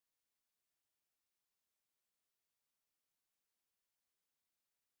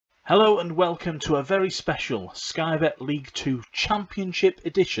Hello and welcome to a very special Sky Bet League 2 Championship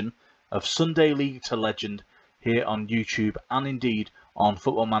edition of Sunday League to Legend here on YouTube and indeed on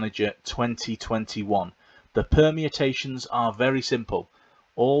Football Manager 2021. The permutations are very simple.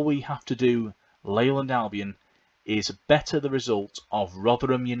 All we have to do, Leyland Albion, is better the result of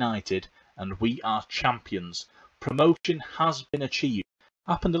Rotherham United and we are champions. Promotion has been achieved.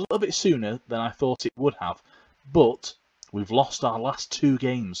 Happened a little bit sooner than I thought it would have, but we've lost our last two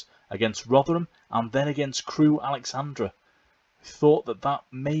games against Rotherham and then against Crewe Alexandra. Thought that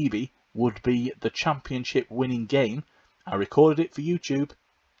maybe would be the championship winning game. I recorded it for YouTube.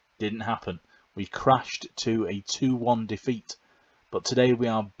 Didn't happen. We crashed to a 2-1 defeat. But today we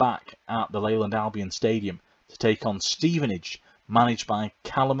are back at the Leyland Albion Stadium to take on Stevenage, managed by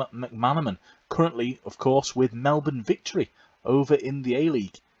Callum McManaman. Currently, of course, with Melbourne Victory over in the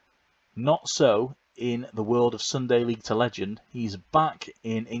A-League. Not so in the world of Sunday League to Legend. He's back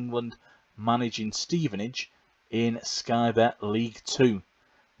in England managing Stevenage in Sky Bet League 2.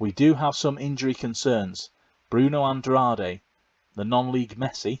 We do have some injury concerns. Bruno Andrade, the non-league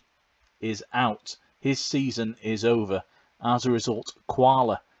Messi, is out. His season is over. As a result,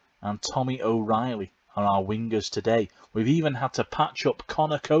 Koala and Tommy O'Reilly are our wingers today. We've even had to patch up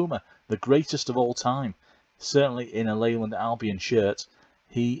Connor Comer, the greatest of all time. Certainly in a Leyland Albion shirt.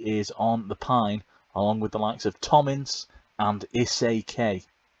 He is on the pine, along with the likes of Tom Ince and Issei K.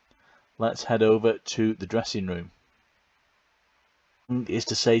 Let's head over to the dressing room. Is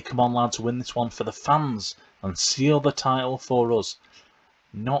to say, come on lads, win this one for the fans and seal the title for us.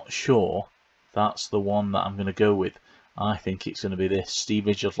 Not sure that's the one that I'm going to go with. I think it's going to be this.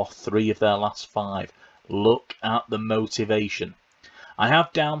 Stevenage have lost 3 of their last 5. Look at the motivation. I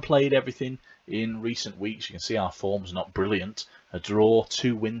have downplayed everything in recent weeks. You can see our form's not brilliant. A draw,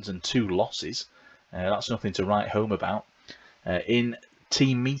 2 wins and 2 losses. That's nothing to write home about. In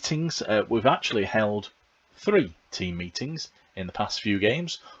team meetings, we've actually held 3 team meetings in the past few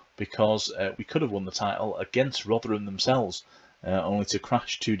games because we could have won the title against Rotherham themselves, only to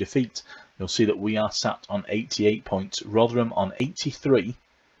crash to defeat. You'll see that we are sat on 88 points, Rotherham on 83,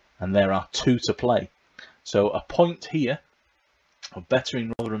 and there are 2 to play. So a point here of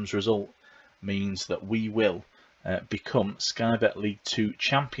bettering Rotherham's result means that we will become Sky Bet League 2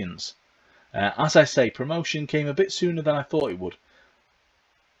 champions. As I say, promotion came a bit sooner than I thought it would.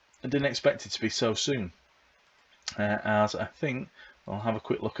 I didn't expect it to be so soon. As I think I'll have a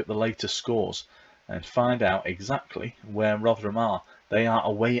quick look at the latest scores and find out exactly where Rotherham are. They are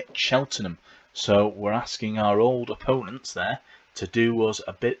away at Cheltenham. So we're asking our old opponents there to do us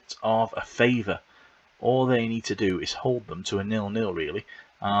a bit of a favour. All they need to do is hold them to a 0-0 really,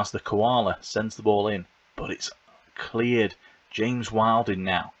 as the Koala sends the ball in. But it's cleared. James Wilding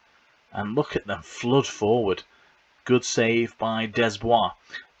now. And look at them flood forward. Good save by Desbois.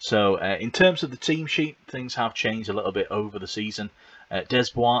 So in terms of the team sheet, things have changed a little bit over the season.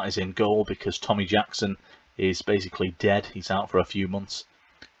 Desbois is in goal because Tommy Jackson is basically dead. He's out for a few months.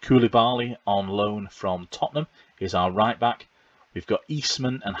 Koulibaly on loan from Tottenham is our right back. We've got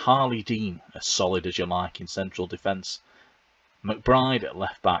Eastman and Harley Dean, as solid as you like in central defence. McBride at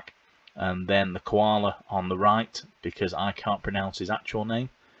left back. And then the Koala on the right, because I can't pronounce his actual name.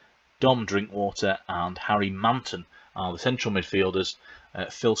 Dom Drinkwater and Harry Manton are the central midfielders.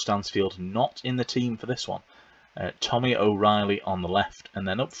 Phil Stansfield not in the team for this one. Tommy O'Reilly on the left, and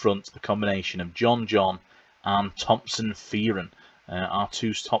then up front the combination of John and Thompson Fearon, our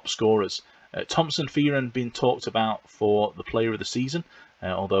 2 top scorers. Thompson Fearon being talked about for the player of the season,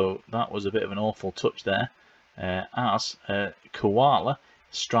 although that was a bit of an awful touch there, as Koala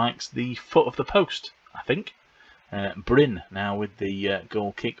strikes the foot of the post, I think. Bryn now with the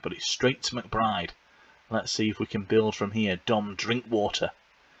goal kick, but it's straight to McBride. Let's see if we can build from here. Dom Drinkwater.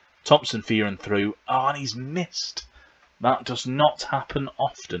 Thompson Fearon through. Oh, and he's missed. That does not happen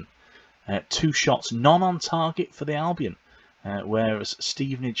often. 2 shots, none on target for the Albion, whereas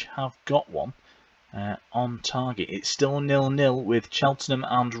Stevenage have got one on target. It's still 0-0 with Cheltenham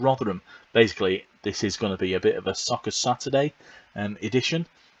and Rotherham. Basically, this is going to be a bit of a Soccer Saturday edition,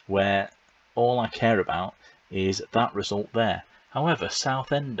 where all I care about is that result there. However,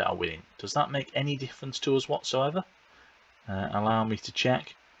 Southend are winning. Does that make any difference to us whatsoever? Allow me to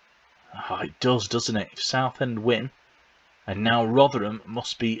check. Oh, it does, doesn't it? If Southend win, and now Rotherham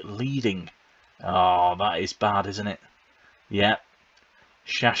must be leading. Oh, that is bad, isn't it? Yeah.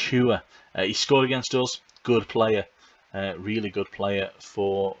 Shashua. He scored against us. Good player. Really good player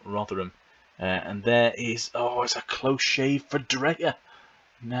for Rotherham. And there is... Oh, it's a close shave for Dreyer.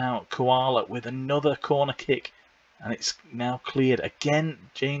 Now Koala with another corner kick. And it's now cleared. Again,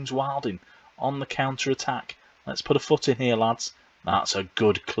 James Wilding on the counter-attack. Let's put a foot in here, lads. That's a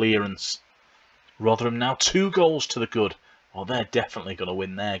good clearance. Rotherham now 2 goals to the good. Well, they're definitely going to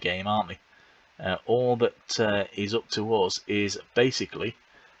win their game, aren't they? All that is up to us is basically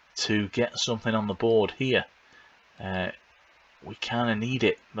to get something on the board here. We kind of need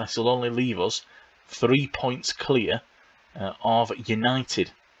it. This will only leave us 3 points clear of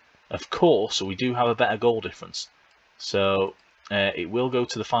United. Of course, we do have a better goal difference. So it will go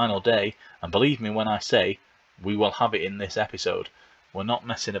to the final day. And believe me when I say we will have it in this episode. We're not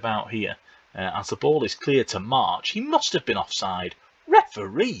messing about here. As the ball is cleared to March, he must have been offside.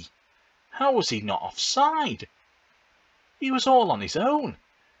 Referee! How was he not offside? He was all on his own.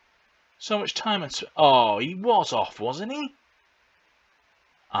 So much time and... Oh, he was off, wasn't he?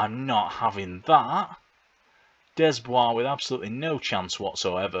 I'm not having that. Desbois with absolutely no chance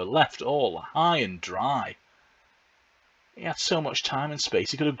whatsoever, left all high and dry. He had so much time and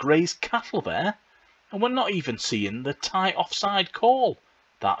space, he could have grazed cattle there. And we're not even seeing the tight offside call.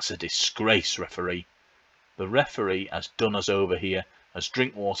 That's a disgrace, referee. The referee has done us over here as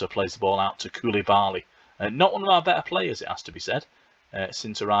Drinkwater plays the ball out to Koulibaly. Not one of our better players, it has to be said,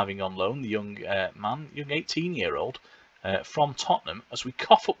 since arriving on loan. The young man, young 18-year-old from Tottenham, as we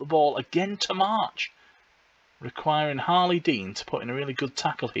cough up the ball again to March, requiring Harley Dean to put in a really good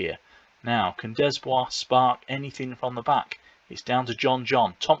tackle here. Now, can Desbois spark anything from the back? It's down to John,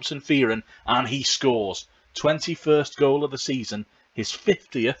 Thompson Fearon, and he scores. 21st goal of the season, his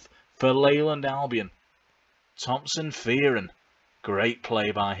 50th for Leyland Albion. Thompson Fearon, great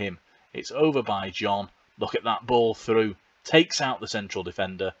play by him. It's over by John. Look at that ball through. Takes out the central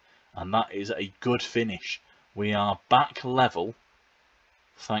defender, and that is a good finish. We are back level.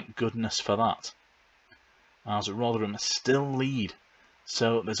 Thank goodness for that. As Rotherham still lead.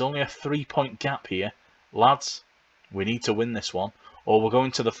 So there's only a 3-point gap here. Lads, we need to win this one, or we're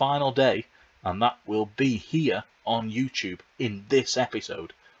going to the final day, and that will be here on YouTube in this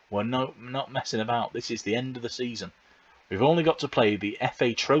episode. We're not messing about. This is the end of the season. We've only got to play the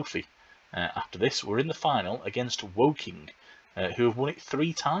FA Trophy. After this, we're in the final against Woking, who have won it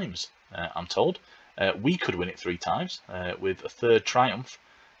 3 times, I'm told. We could win it 3 times with a 3rd triumph.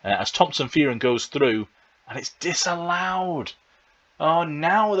 As Thompson Fearon goes through, and it's disallowed. Oh,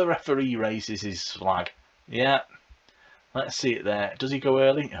 now the referee raises his flag. Yeah, let's see it there. Does he go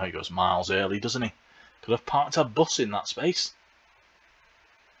early? Oh, he goes miles early, doesn't he? Could have parked a bus in that space.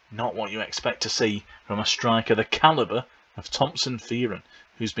 Not what you expect to see from a striker the calibre of Thompson Fearon,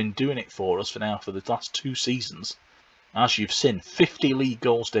 who's been doing it for us for the last 2 seasons. As you've seen, 50 league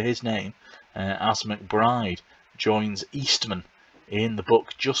goals to his name, as McBride joins Eastman in the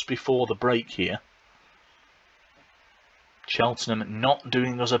book just before the break here. Cheltenham not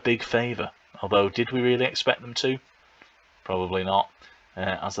doing us a big favour, although did we really expect them to? Probably not,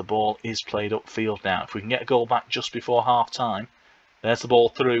 as the ball is played upfield now. If we can get a goal back just before half time, there's the ball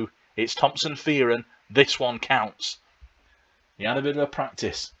through. It's Thompson Fearon. This one counts. He had a bit of a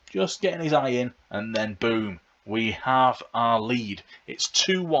practice, just getting his eye in, and then boom, we have our lead. It's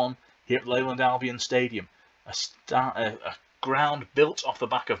 2-1 here at Leyland Albion Stadium. A ground built off the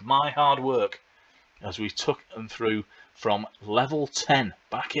back of my hard work as we took them through from level 10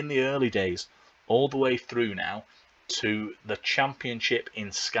 back in the early days all the way through now to the Championship in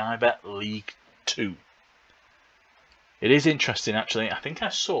Skybet League 2. It is interesting, actually. I think I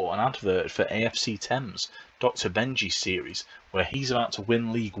saw an advert for AFC Thames, Dr. Benji's series, where he's about to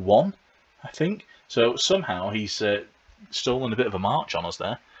win League 1, I think. So somehow he's stolen a bit of a march on us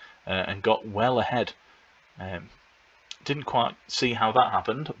there and got well ahead. Didn't quite see how that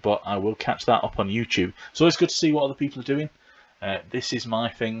happened, but I will catch that up on YouTube. So it's good to see what other people are doing. This is my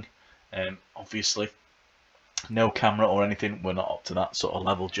thing. Obviously, no camera or anything. We're not up to that sort of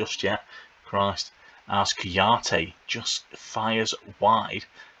level just yet. Christ. As Kuyate just fires wide.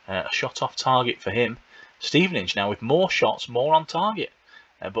 A shot off target for him. Stevenage now with more shots, more on target.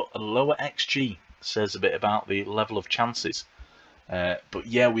 But a lower XG says a bit about the level of chances. But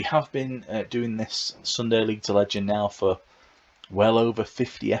yeah, we have been doing this Sunday League to Legend now for well over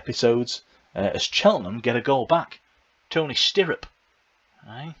 50 episodes. As Cheltenham get a goal back. Tony Stirrup,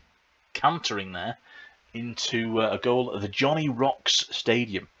 cantering there into a goal at the Johnny Rocks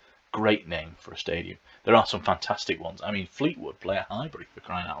Stadium. Great name for a stadium. There are some fantastic ones. I mean, Fleetwood play at Highbury, for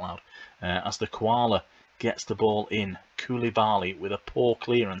crying out loud. As the Koala gets the ball in, Koulibaly with a poor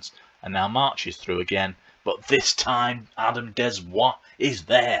clearance, and now marches through again. But this time, Adam Desbois is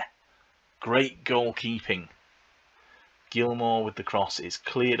there. Great goalkeeping. Gilmore with the cross is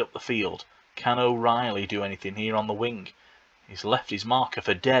cleared up the field. Can O'Reilly do anything here on the wing? He's left his marker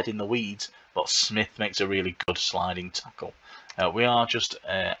for dead in the weeds, but Smith makes a really good sliding tackle. We are just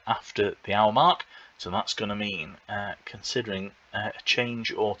after the hour mark, So that's going to mean considering a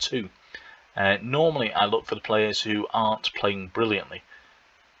change or two. Normally I look for the players who aren't playing brilliantly,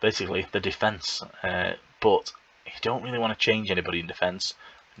 basically the defence, but you don't really want to change anybody in defence,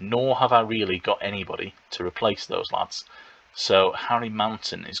 nor have I really got anybody to replace those lads. So Harry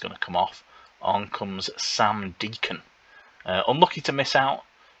Mountain is going to come off. On comes Sam Deacon. Unlucky to miss out,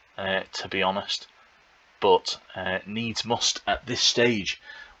 to be honest, but needs must at this stage.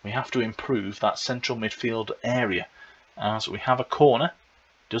 We have to improve that central midfield area, as we have a corner,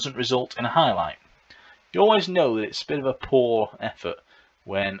 doesn't result in a highlight. You always know that it's a bit of a poor effort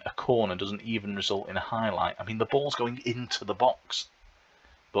when a corner doesn't even result in a highlight. I mean, the ball's going into the box.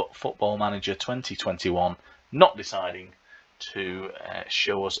 But Football Manager 2021 not deciding to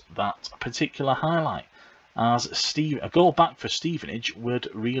show us that particular highlight. As a goal back for Stevenage would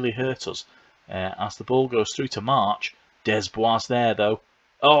really hurt us. As the ball goes through to March, Desbois there though.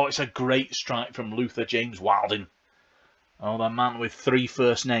 Oh, it's a great strike from Luther James Wilding. Oh, the man with 3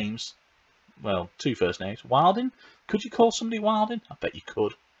 first names. Well, 2 first names. Wilding? Could you call somebody Wilding? I bet you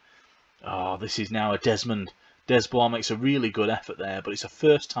could. Oh, this is now a Desmond. Desbois makes a really good effort there, but it's a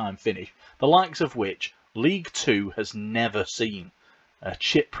first-time finish, the likes of which League 2 has never seen. A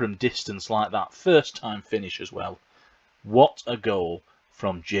chip from distance like that, first-time finish as well. What a goal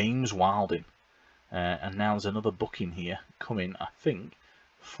from James Wilding. And now there's another booking here coming, I think,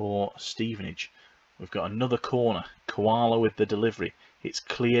 for Stevenage. We've got another corner. Koala with the delivery. It's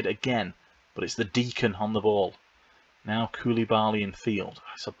cleared again, but it's the Deacon on the ball. Now Koulibaly in field.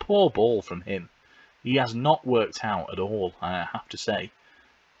 It's a poor ball from him. He has not worked out at all, I have to say.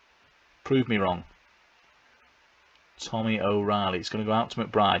 Prove me wrong. Tommy O'Reilly. It's going to go out to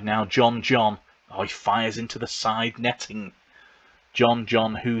McBride. Now John. Oh, he fires into the side netting.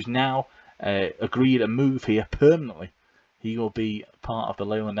 John, who's now agreed a move here permanently. He will be part of the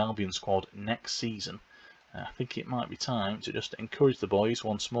Leyland Albion squad next season. I think it might be time to just encourage the boys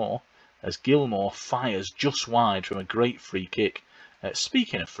once more, as Gilmore fires just wide from a great free kick.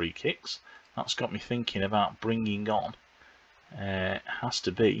 Speaking of free kicks, that's got me thinking about bringing on, has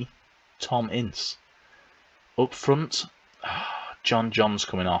to be Tom Ince. Up front, John's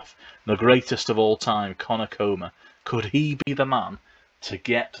coming off. The greatest of all time, Connor Comer. Could he be the man to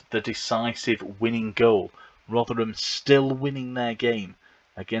get the decisive winning goal? Rotherham still winning their game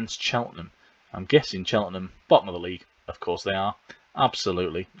against Cheltenham. I'm guessing Cheltenham, bottom of the league. Of course they are.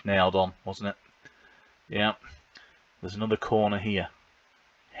 Absolutely nailed on, wasn't it? Yeah. There's another corner here.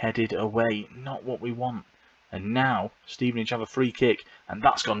 Headed away. Not what we want. And now Stevenage have a free kick. And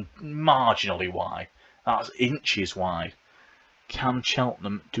that's gone marginally wide. That's inches wide. Can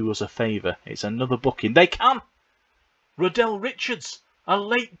Cheltenham do us a favour? It's another booking. They can! Riddell Richards. A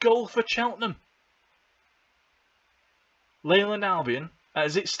late goal for Cheltenham. Leyland Albion,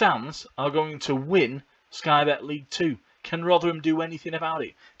 as it stands, are going to win Sky Bet League 2. Can Rotherham do anything about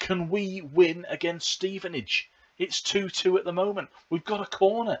it? Can we win against Stevenage? It's 2-2 at the moment. We've got a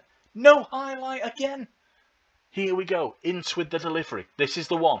corner. No highlight again. Here we go. Ince with the delivery. This is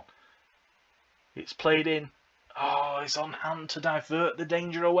the one. It's played in. Oh, it's on hand to divert the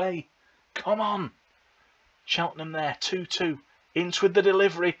danger away. Come on. Cheltenham there. 2-2. Ince with the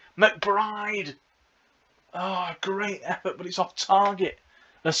delivery. McBride. Oh, great effort, but it's off target.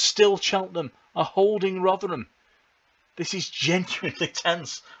 As still Cheltenham are holding Rotherham. This is genuinely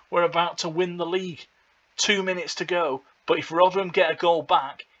tense. We're about to win the league. 2 minutes to go, but if Rotherham get a goal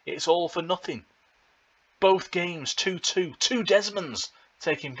back, it's all for nothing. Both games 2-2. 2 Desmonds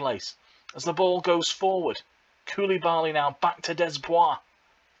taking place. As the ball goes forward, Koulibaly now back to Desbois.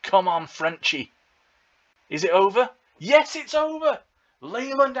 Come on, Frenchie. Is it over? Yes, it's over.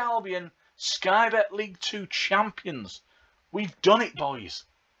 Leyland Albion, Sky Bet League 2 champions. We've done it, boys.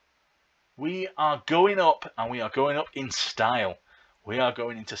 We are going up, and we are going up in style. We are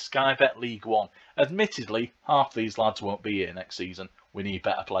going into Sky Bet League 1. Admittedly, half these lads won't be here next season. We need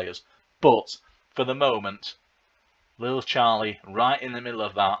better players. But for the moment, little Charlie, right in the middle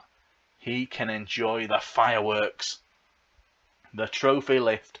of that, he can enjoy the fireworks. The trophy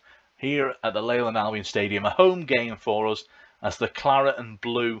lift here at the Leyland Albion Stadium. A home game for us as the claret and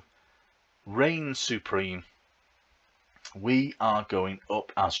blue reigns supreme. We are going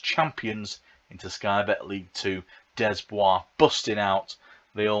up as champions into Sky Bet League 2. Desbois busting out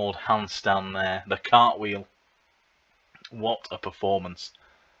the old handstand there, the cartwheel. What a performance.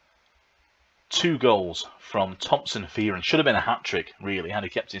 2 goals from Thompson Fearon. Should have been a hat-trick, really, had he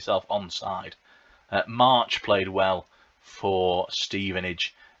kept himself onside. March played well for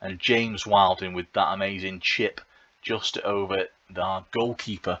Stevenage, and James Wilding with that amazing chip just over our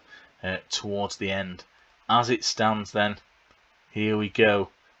goalkeeper towards the end. As it stands then, here we go.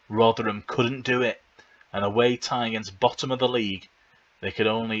 Rotherham couldn't do it. An away tie against bottom of the league. They could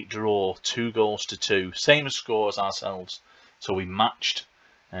only draw 2-2, same score as ourselves. So we matched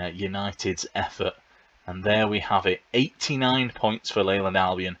United's effort. And there we have it. 89 points for Leyland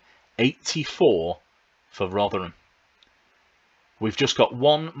Albion, 84 for Rotherham. We've just got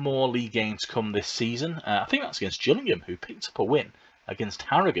one more league game to come this season. I think that's against Gillingham, who picked up a win against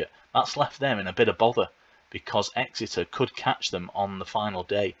Harrogate. That's left them in a bit of bother because Exeter could catch them on the final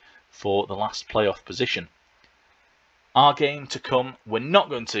day for the last playoff position. Our game to come, we're not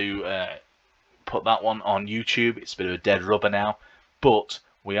going to put that one on YouTube. It's a bit of a dead rubber now. But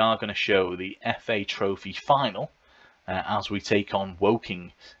we are going to show the FA Trophy final as we take on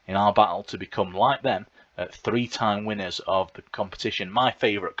Woking in our battle to become, like them, 3-time winners of the competition. My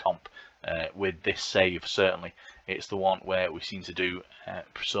favourite comp with this save, certainly. It's the one where we seem to do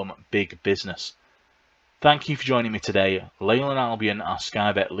some big business. Thank you for joining me today. Leyland Albion are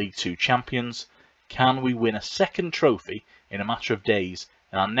Sky Bet League 2 champions. Can we win a second trophy in a matter of days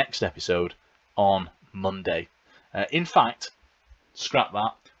in our next episode on Monday? In fact, scrap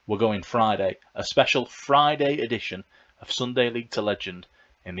that, we're going Friday. A special Friday edition of Sunday League to Legend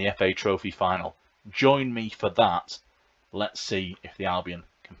in the FA Trophy final. Join me for that. Let's see if the Albion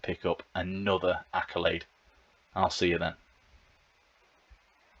can pick up another accolade. I'll see you then.